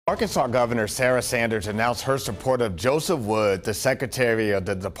Arkansas Governor Sarah Sanders announced her support of Joseph Wood, the Secretary of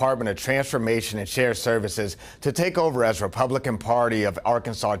the Department of Transformation and Shared Services, to take over as Republican Party of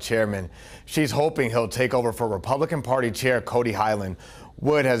Arkansas chairman. She's hoping he'll take over for Republican Party Chair Cody Highland.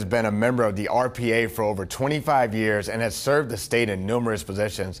 Wood has been a member of the RPA for over 25 years and has served the state in numerous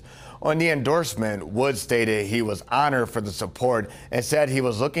positions. On the endorsement, Wood stated he was honored for the support and said he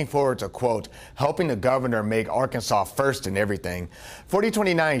was looking forward to, quote, helping the governor make Arkansas first in everything.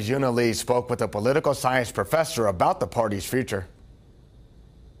 4029's Yuna Lee spoke with a political science professor about the party's future.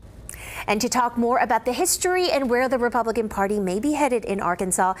 And to talk more about the history and where the Republican Party may be headed in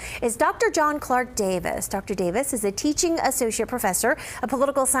Arkansas is Dr. John Clark Davis. Dr. Davis is a teaching associate professor of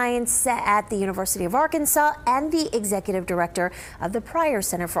political science at the University of Arkansas and the executive director of the Pryor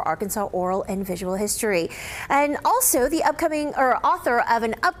Center for Arkansas Oral and Visual History, and also the author of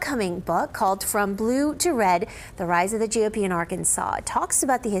an upcoming book called From Blue to Red: The Rise of the GOP in Arkansas. It talks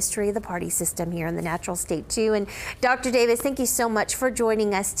about the history of the party system here in the natural state too. And Dr. Davis, thank you so much for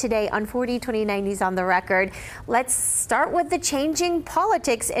joining us today on 4029 News on the Record. Let's start with the changing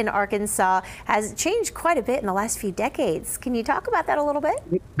politics in Arkansas. Has changed quite a bit in the last few decades. Can you talk about that a little bit?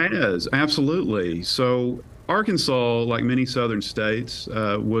 It has, absolutely. So Arkansas, like many southern states,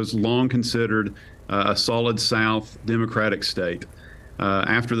 was long considered a solid South Democratic state.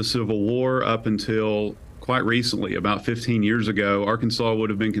 After the Civil War, up until quite recently, about 15 years ago, Arkansas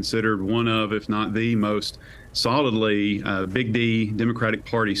would have been considered one of, if not the most solidly Big D Democratic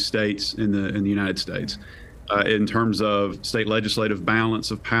Party states in the United States in terms of state legislative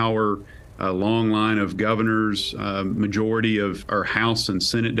balance of power, a long line of governors, majority of our House and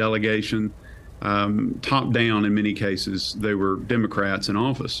Senate delegation, top down in many cases, they were Democrats in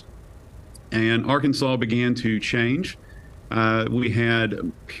office. And Arkansas began to change. We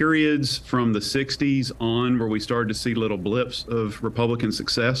had periods from the 60s on where we started to see little blips of Republican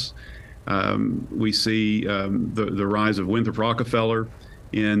success. We see the rise of Winthrop Rockefeller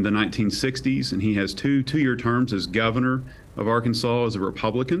in the 1960s, and he has two-year terms as governor of Arkansas as a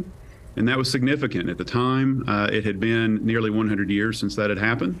Republican. And that was significant at the time. It had been nearly 100 years since that had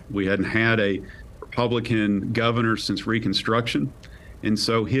happened. We hadn't had a Republican governor since Reconstruction. And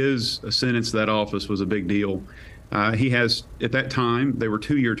so his ascendance to that office was a big deal. He has, at that time, they were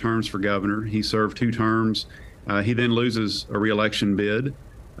two-year terms for governor. He served 2 terms. He then loses a re-election bid.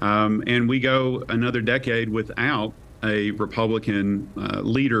 And we go another decade without a Republican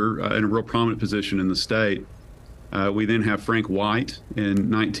leader in a real prominent position in the state. We then have Frank White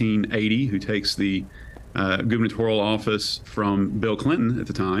in 1980, who takes the gubernatorial office from Bill Clinton at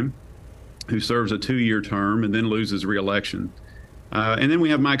the time, who serves a 2-year term and then loses re-election. And then we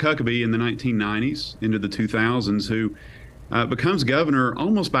have Mike Huckabee in the 1990s into the 2000s, who becomes governor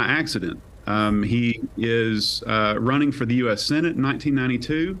almost by accident. He is running for the U.S. Senate in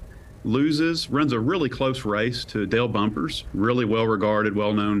 1992, runs a really close race to Dale Bumpers, really well-regarded,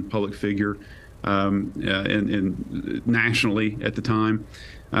 well-known public figure nationally at the time,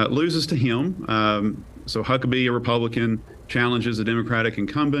 loses to him. So Huckabee, a Republican, challenges a Democratic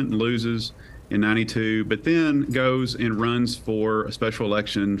incumbent and loses in 92, but then goes and runs for a special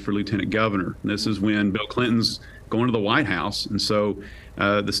election for lieutenant governor. And this is when Bill Clinton's going to the White House. And so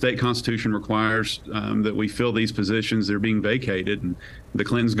the state constitution requires that we fill these positions that are being vacated. And the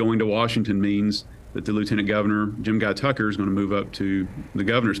Clintons going to Washington means that the lieutenant governor, Jim Guy Tucker, is going to move up to the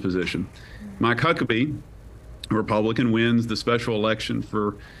governor's position. Mike Huckabee, a Republican, wins the special election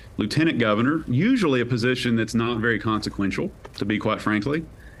for lieutenant governor, usually a position that's not very consequential, to be quite frankly.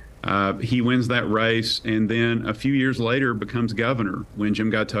 He wins that race, and then a few years later becomes governor when Jim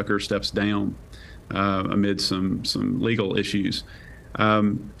Guy Tucker steps down amid some legal issues.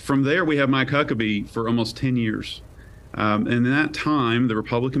 From there, we have Mike Huckabee for almost 10 years. And in that time, the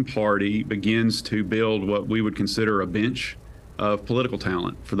Republican Party begins to build what we would consider a bench of political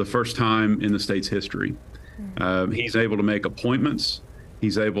talent for the first time in the state's history. He's able to make appointments.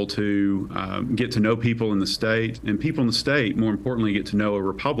 He's able to get to know people in the state, and people in the state, more importantly, get to know a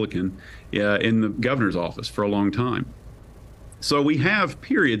Republican in the governor's office for a long time. So we have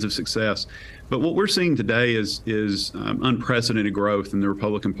periods of success, but what we're seeing today is unprecedented growth in the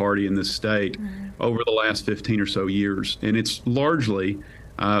Republican Party in this state over the last 15 or so years. And it's largely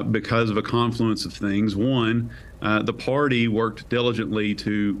because of a confluence of things. One, the party worked diligently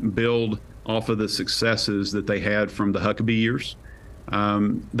to build off of the successes that they had from the Huckabee years.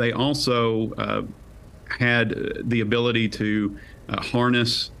 They also had the ability to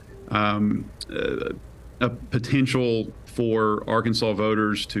harness a potential for Arkansas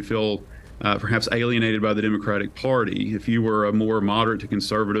voters to feel perhaps alienated by the Democratic Party. If you were a more moderate to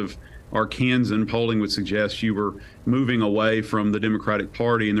conservative Arkansan polling would suggest you were moving away from the Democratic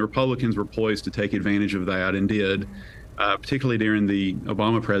Party, and the Republicans were poised to take advantage of that and did, particularly during the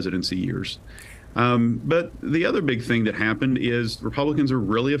Obama presidency years. But the other big thing that happened is Republicans are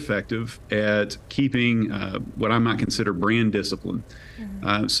really effective at keeping what I might consider brand discipline.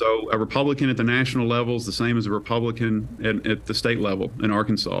 So a Republican at the national level is the same as a Republican at the state level in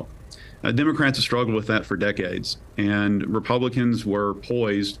Arkansas. Democrats have struggled with that for decades, and Republicans were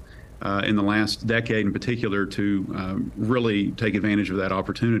poised in the last decade in particular to really take advantage of that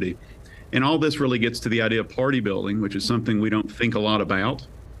opportunity. And all this really gets to the idea of party building, which is something we don't think a lot about.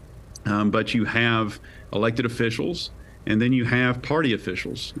 But you have elected officials, and then you have party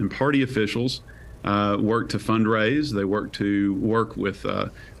officials. And party officials work to fundraise. They work with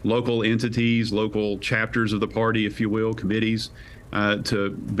local entities, local chapters of the party, if you will, committees,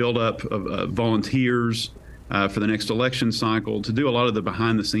 to build up volunteers for the next election cycle, to do a lot of the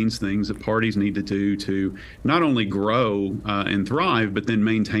behind-the-scenes things that parties need to do to not only grow and thrive, but then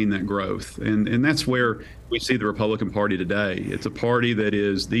maintain that growth. And that's where we see the Republican Party today. It's a party that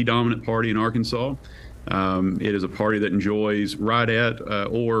is the dominant party in Arkansas. It is a party that enjoys right at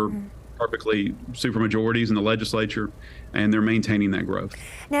or perfectly supermajorities in the legislature, and they're maintaining that growth.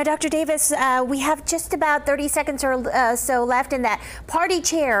 Now, Dr. Davis, we have just about 30 seconds or so left, and that party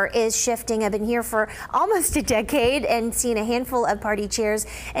chair is shifting. I've been here for almost a decade and seen a handful of party chairs.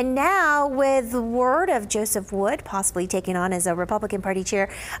 And now, with the word of Joseph Wood possibly taking on as a Republican Party chair,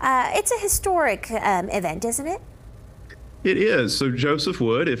 it's a historic event, isn't it? It is. So Joseph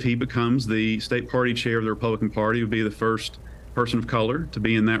Wood, if he becomes the state party chair of the Republican Party, would be the first person of color to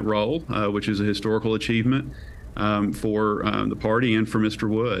be in that role, which is a historical achievement for the party and for Mr.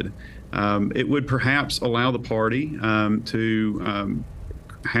 Wood. It would perhaps allow the party to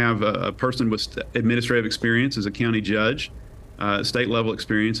have a person with administrative experience as a county judge, state level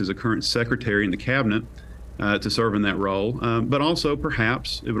experience as a current secretary in the cabinet to serve in that role. But also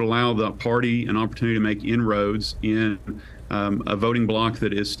perhaps it would allow the party an opportunity to make inroads in a voting bloc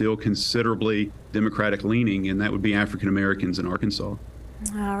that is still considerably Democratic leaning, and that would be African Americans in Arkansas.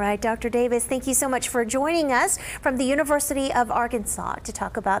 All right, Dr. Davis, thank you so much for joining us from the University of Arkansas to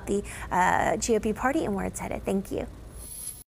talk about the GOP party and where it's headed. Thank you.